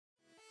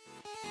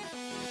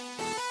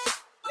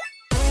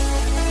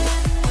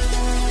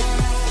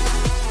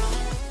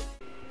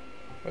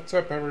What's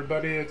up,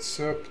 everybody? It's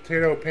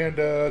Potato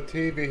Panda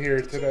TV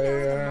here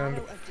today,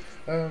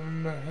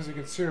 and as you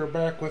can see, we're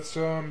back with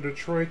some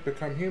Detroit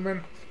Become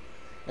Human.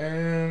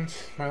 And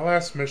my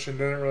last mission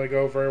didn't really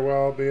go very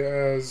well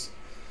because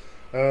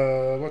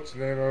what's the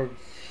name of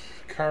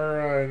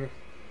Kara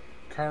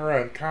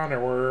and Connor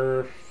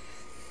were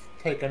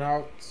taken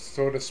out,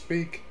 so to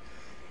speak.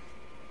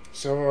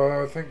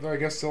 So I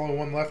guess the only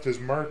one left is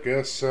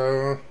Markus.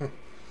 So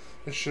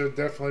this should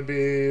definitely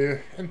be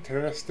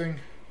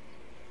interesting.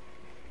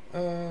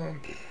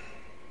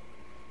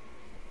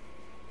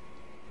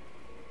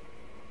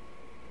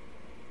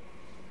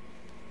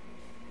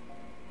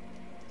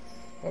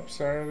 Oops,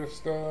 sorry,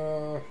 just,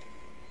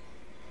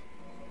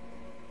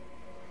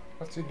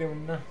 what's he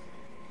doing now?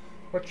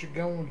 What you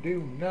gonna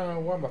do now?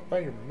 I'm a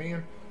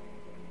fireman.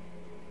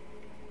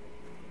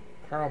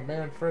 Carl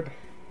Manfred.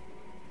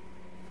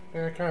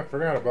 Yeah, I kind of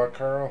forgot about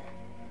Carl.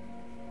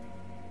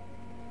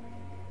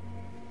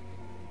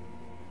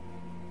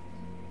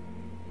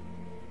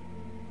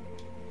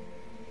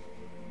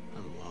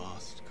 I'm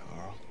lost,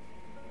 Carl.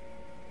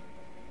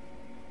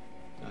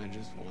 I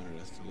just wanted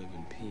us to live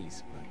in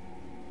peace, but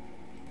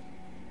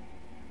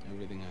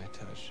everything I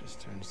touch just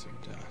turns to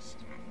dust.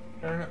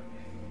 Darn it.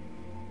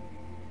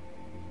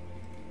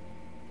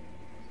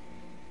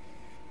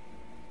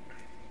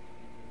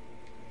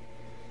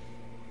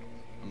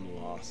 I'm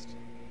lost.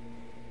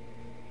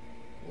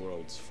 The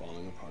world's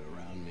falling apart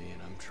around me,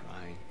 and I'm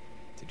trying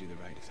to do the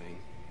right thing.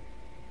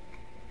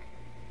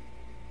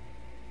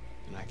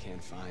 And I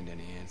can't find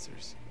any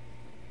answers.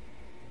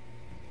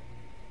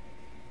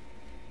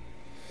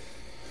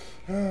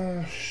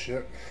 Oh,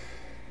 shit.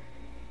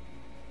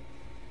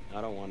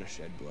 I don't want to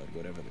shed blood,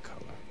 whatever the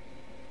color.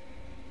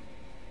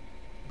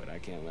 But I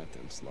can't let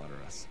them slaughter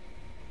us.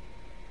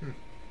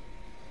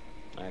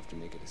 I have to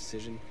make a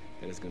decision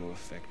that is going to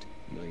affect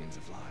millions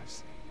of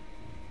lives.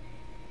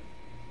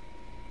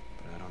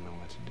 But I don't know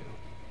what to do.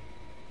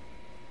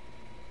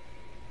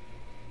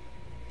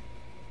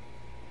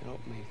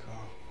 Help me,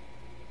 Carl.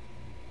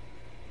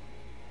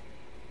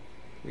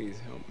 Please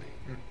help me.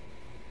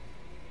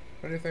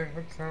 What do you think?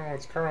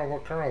 What's Carl?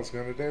 What Carl's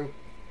gonna do?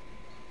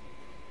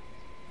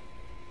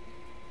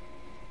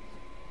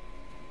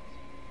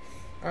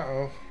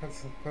 Uh-oh,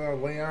 that's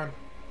Leon.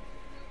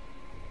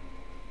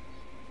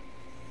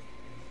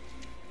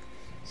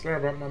 Sorry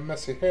about my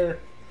messy hair.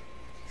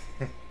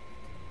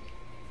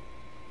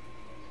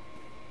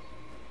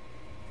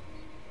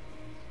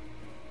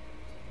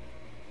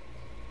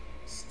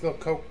 Still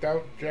coked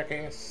out,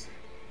 jackass.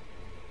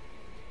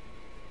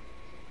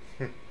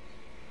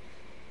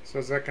 So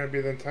is that going to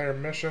be the entire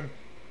mission?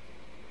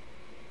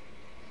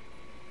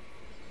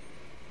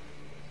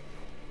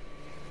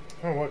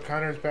 Oh, what?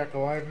 Connor's back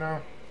alive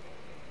now?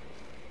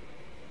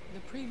 The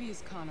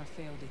previous Connor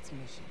failed its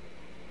mission.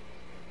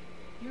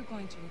 You're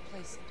going to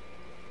replace it.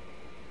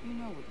 You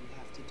know what you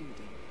have to do, don't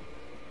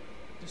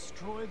you?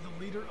 Destroy the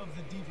leader of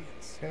the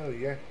Deviants. Hell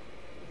yeah.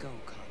 Go,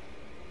 Connor.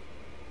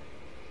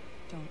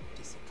 Don't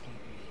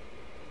disappoint me.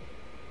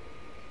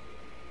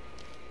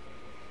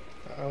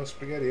 Uh-oh,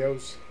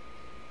 SpaghettiOs.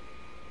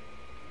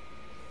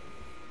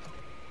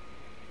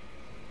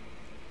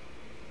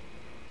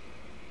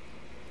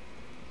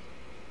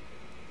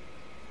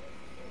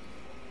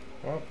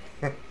 Well,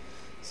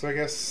 so I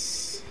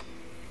guess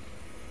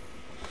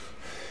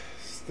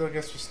we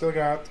still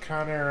got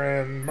Conner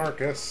and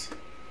Markus.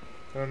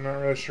 I'm not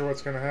really sure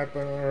what's gonna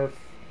happen, or if,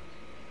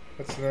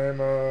 what's the name,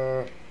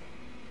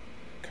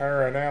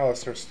 Kyra and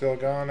Alice are still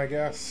gone, I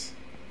guess.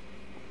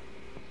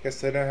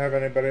 Guess they didn't have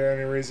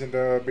any reason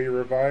to be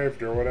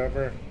revived or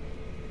whatever.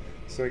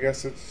 So I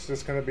guess it's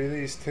just gonna be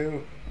these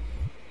two.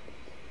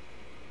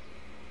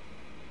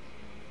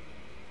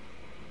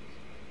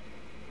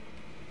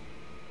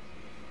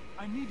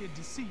 I needed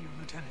to see you,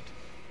 Lieutenant.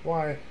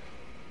 Why?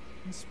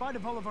 In spite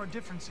of all of our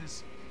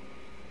differences,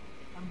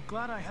 I'm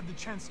glad I had the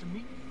chance to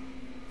meet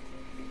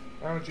you.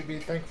 Why would you be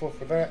thankful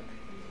for that?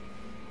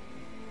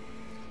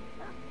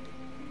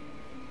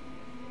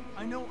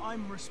 I know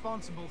I'm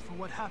responsible for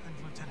what happened,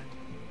 Lieutenant.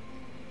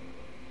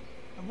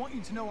 I want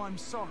you to know I'm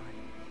sorry.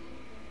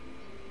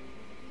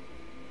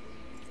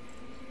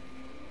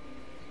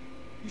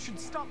 You should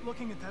stop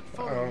looking at that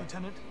photo,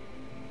 Lieutenant.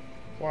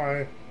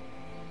 Why?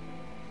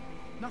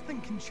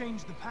 Nothing can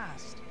change the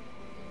past.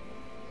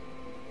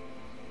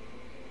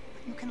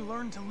 But you can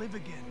learn to live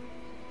again.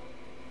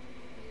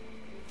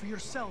 For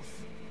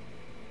yourself.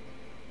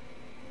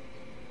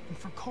 And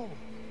for Cole.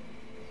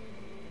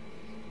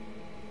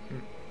 You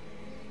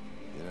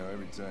know,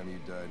 every time you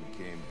died and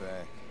came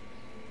back,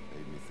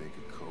 made me think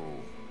of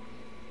Cole.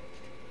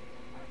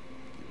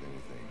 Give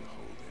anything to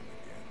hold him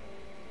again.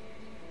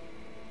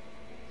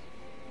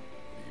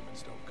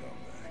 Demons don't come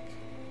back.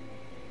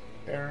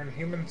 Aaron,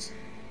 human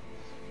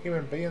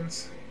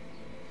beings.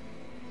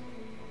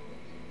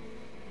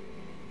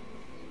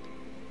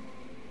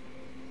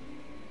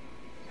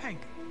 Hank,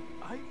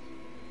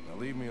 Now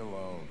leave me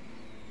alone.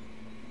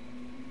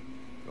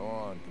 Go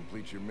on,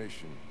 complete your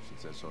mission,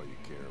 since that's all you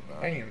care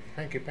about. Hey,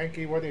 hanky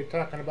panky, what are you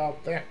talking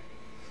about there?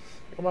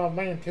 Come on,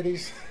 man,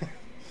 titties.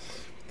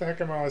 the heck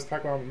am I always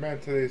talking about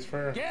manatees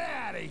for? Get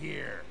out of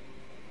here!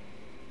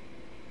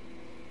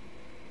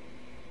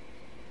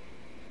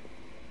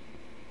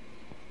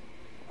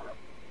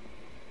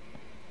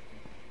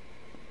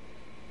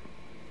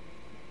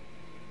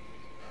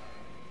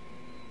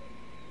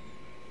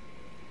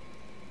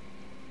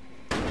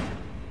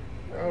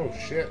 Oh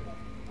shit.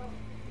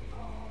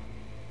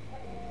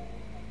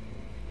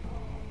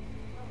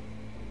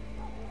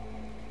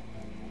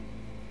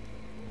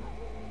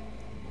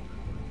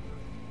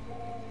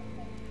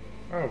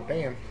 Oh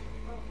damn.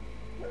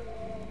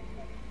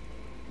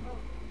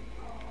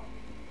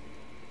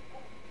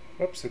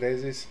 Whoopsie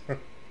daisies.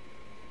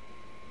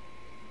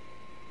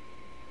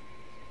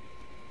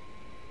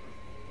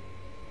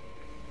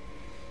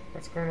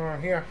 What's going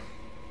on here?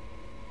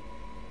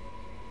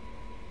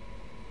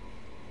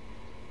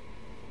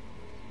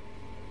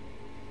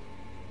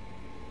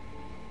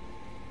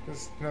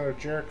 This is another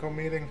Jericho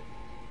meeting.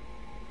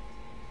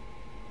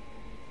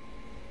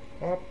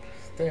 Oh,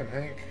 damn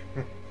Hank.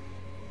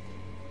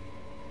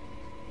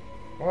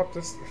 Well,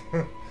 this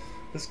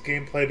this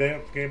gameplay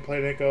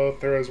didn't go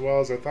through as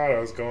well as I thought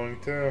it was going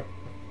to.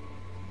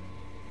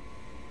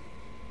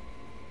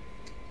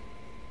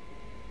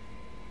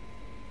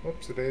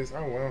 Whoopsie days.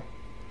 Oh well.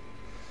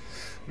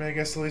 I mean, I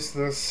guess at least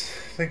I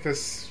think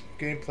this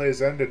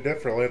gameplay's ended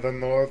differently than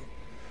the.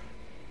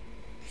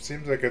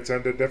 Seems like it's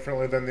ended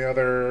differently than the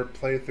other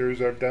playthroughs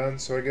I've done.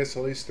 So I guess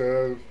at least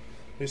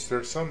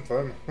there's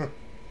something.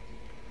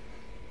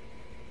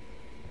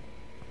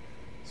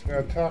 So we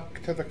gotta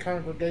talk to the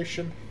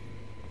congregation.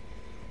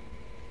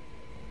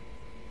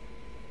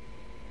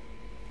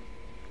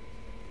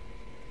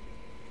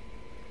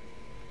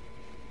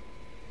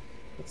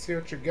 Let's see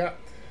what you got.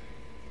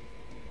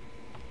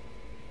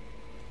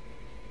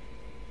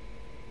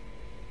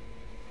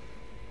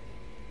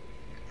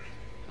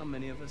 How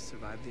many of us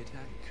survived the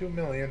attack? 2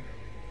 million.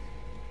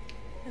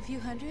 A few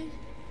hundred?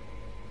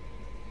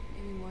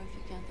 Maybe more if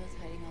you count those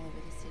hiding all over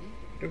the city.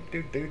 Doop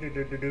doop doop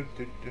doop doop doop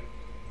doop doop.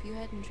 If you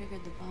hadn't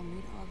triggered the bomb,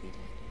 we'd all be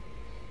dead.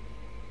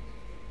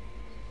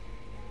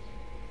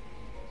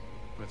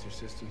 What's your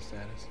system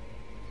status?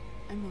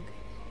 I'm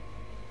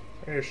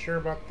okay. Are you sure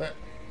about that?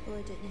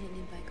 Bullet didn't hit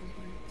any bike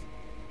components.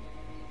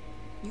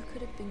 You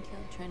could have been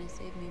killed trying to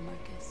save me,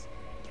 Marcus.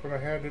 That's what I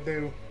had to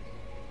do.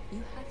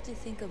 You have to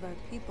think of our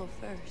people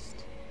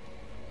first.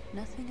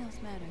 Nothing else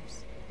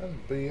matters. That's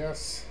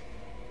BS.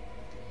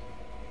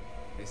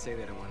 They say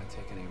they don't want to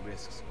take any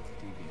risks with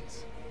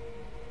deviants.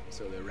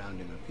 So they're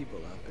rounding our people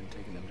up and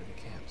taking them to the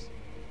camps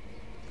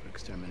for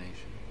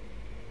extermination.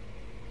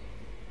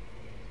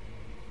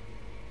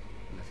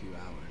 In a few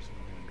hours,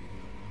 we're going to be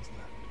the only ones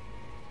left.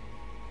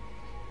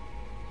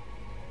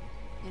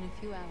 In a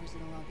few hours,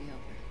 it'll all be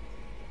over.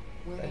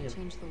 We'll Damn. have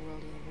changed the world,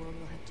 or the world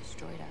will have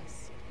destroyed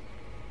us.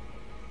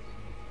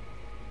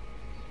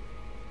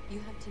 You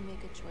have to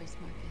make a choice,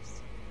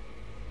 Marcus.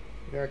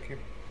 Yeah,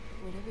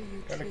 Whatever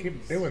you gotta choose,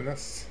 keep doing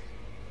this.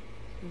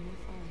 we will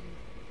follow you.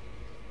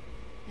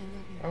 I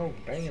love you. Oh,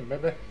 Marcus. damn,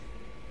 baby.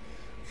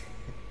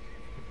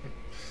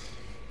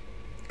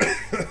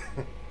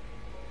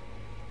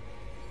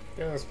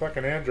 Yeah, those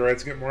fucking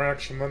androids get more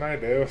action than I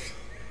do.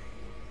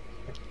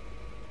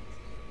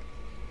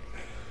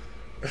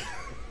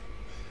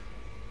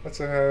 What's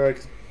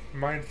like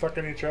mind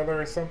fucking each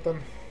other or something?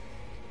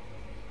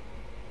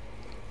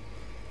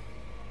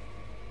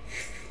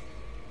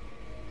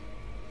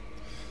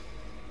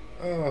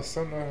 Oh,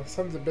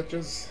 sons of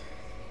bitches.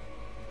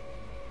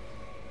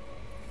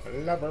 I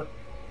love her.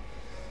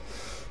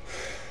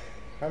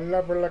 I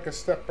love her like a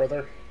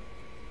stepbrother.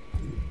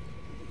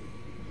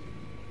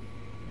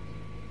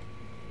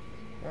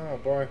 Oh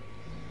boy.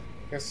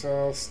 Guess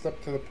I'll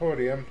step to the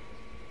podium.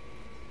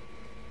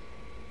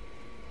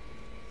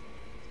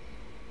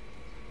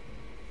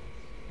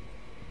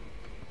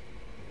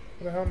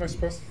 Where the hell am I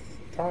supposed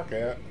to talk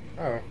at?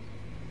 Oh.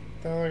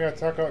 The hell I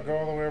gotta go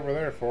all the way over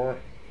there for?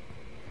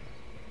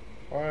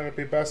 Why would it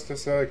be best to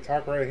like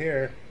talk right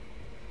here?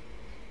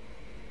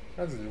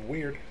 That's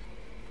weird.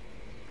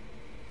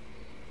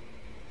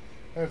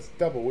 That's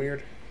double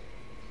weird.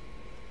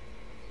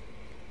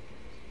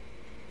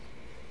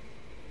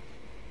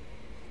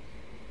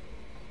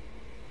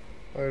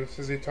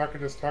 Is he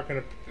just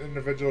talking to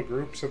individual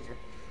groups at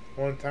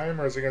one time,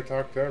 or is he gonna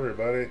talk to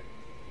everybody?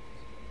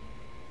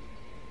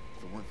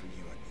 If it weren't for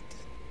you, I'd be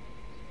dead.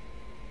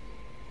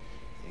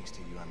 Thanks to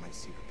you, I might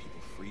see our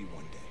people free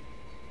one day.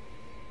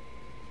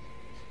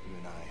 You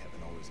and I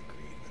haven't always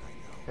agreed, but I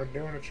know. We're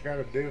doing what you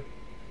gotta do.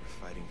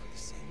 We're fighting for the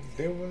same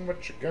thing. Doing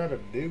what you gotta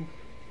do.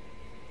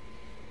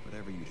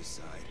 Whatever you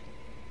decide,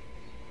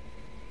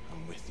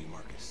 I'm with you,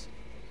 Marcus.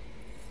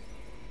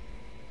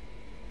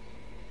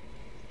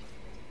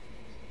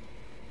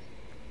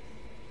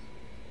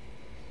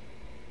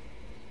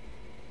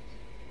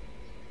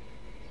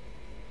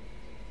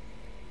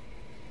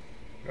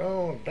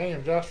 Oh,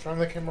 damn, Josh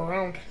finally came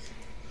around.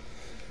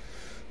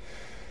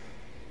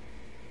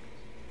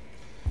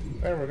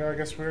 There we go. I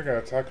guess we were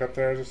gonna talk up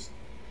there. Just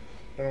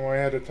don't know why I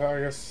had to talk.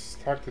 I guess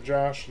talk to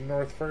Josh and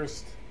North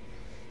first.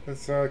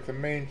 It's like the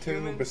main two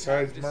Humans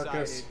besides have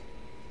Marcus. decided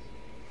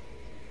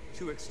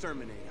to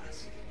exterminate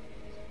us.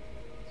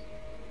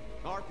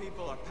 Our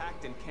people are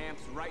packed in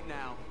camps right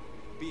now,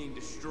 being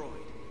destroyed.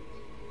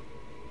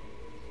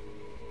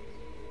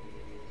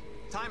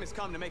 Time has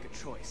come to make a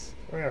choice.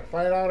 We're gonna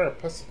fight out or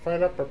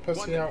fight up or One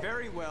pussy that out.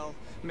 very well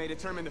may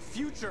determine the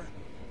future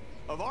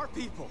of our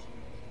people.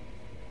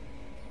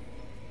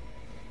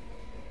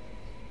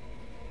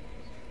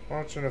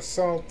 Launch an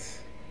assault.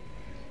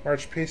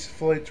 March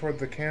peacefully toward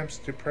the camps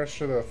to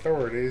pressure the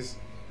authorities.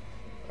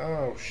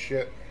 Oh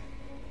shit.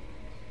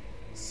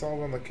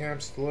 Assault on the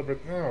camps deliberate.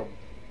 Oh,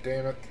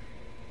 damn it.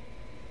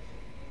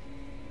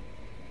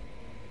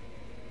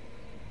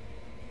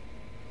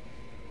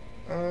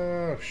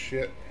 Oh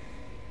shit.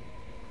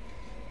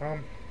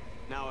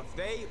 Now, if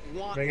they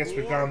want I guess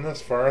we've war, gone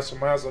this far, so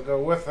might as well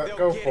go with it. they'll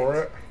Go get for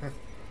it. it.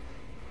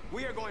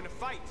 we are going to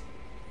fight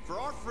for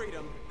our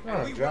freedom, Oh,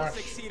 and we Josh.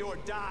 will succeed or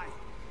die.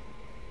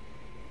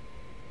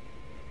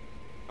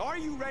 Are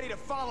you ready to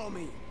follow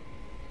me?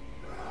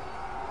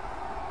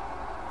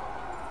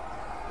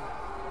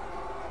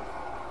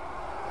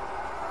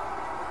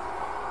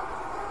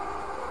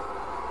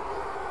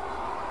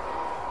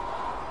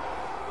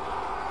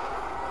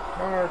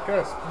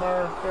 Markus,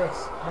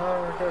 Markus,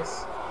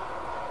 Markus.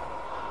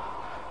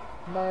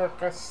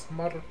 Markus,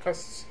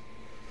 Markus.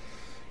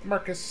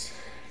 Markus.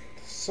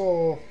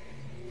 Soul.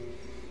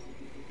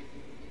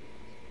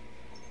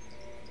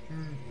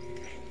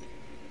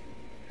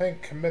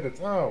 Hank committed.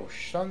 Oh,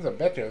 sons of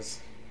bitches.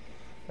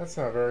 That's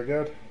not very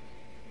good.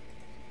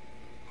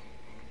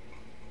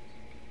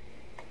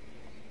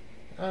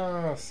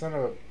 Oh, son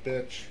of a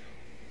bitch.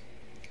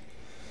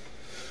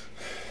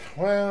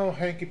 Well,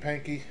 hanky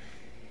panky.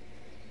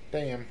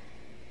 Damn.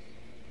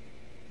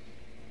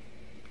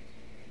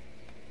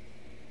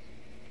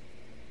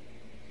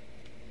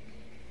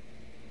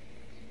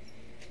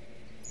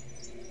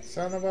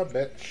 Son of a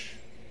bitch.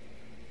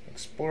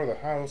 Explore the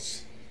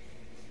house.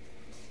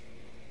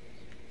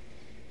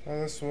 Oh,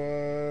 this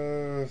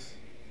was...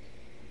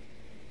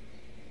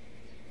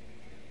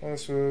 Oh,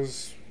 this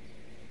was...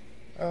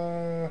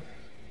 So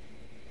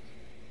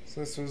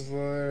this was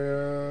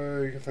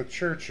the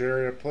church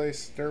area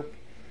place. Derp.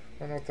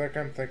 I don't know what the heck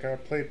I'm thinking. I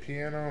play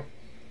piano.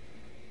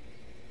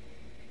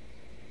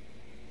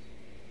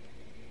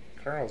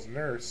 Carl's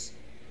nurse.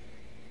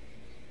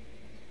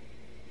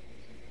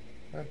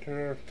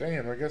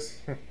 Damn, I guess.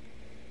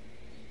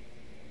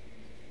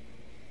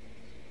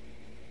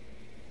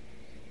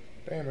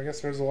 Damn, I guess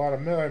there's a lot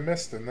of I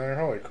missed in there.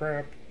 Holy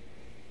crap.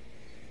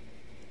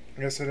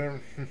 I guess I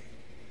didn't.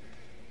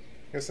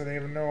 Guess I didn't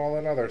even know all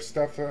that other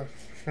stuff. Well,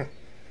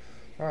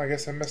 I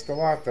guess I missed a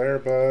lot there,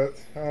 but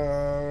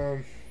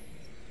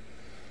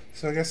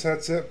so I guess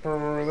that's it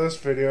for this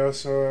video.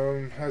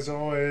 So as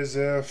always,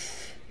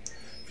 if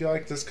you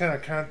like this kind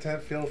of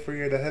content, feel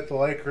free to hit the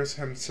like or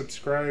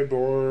subscribe,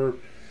 or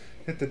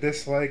hit the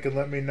dislike and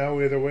let me know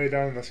either way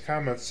down in the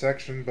comments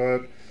section.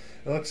 But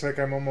it looks like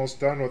I'm almost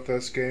done with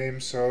this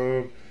game,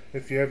 so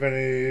if you have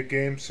any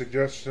game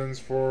suggestions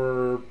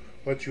for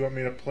what you want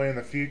me to play in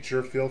the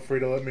future, feel free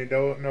to let me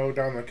know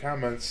down in the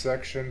comments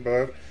section.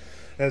 But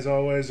as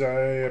always, I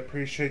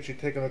appreciate you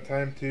taking the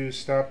time to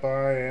stop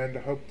by, and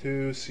hope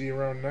to see you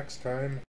around next time.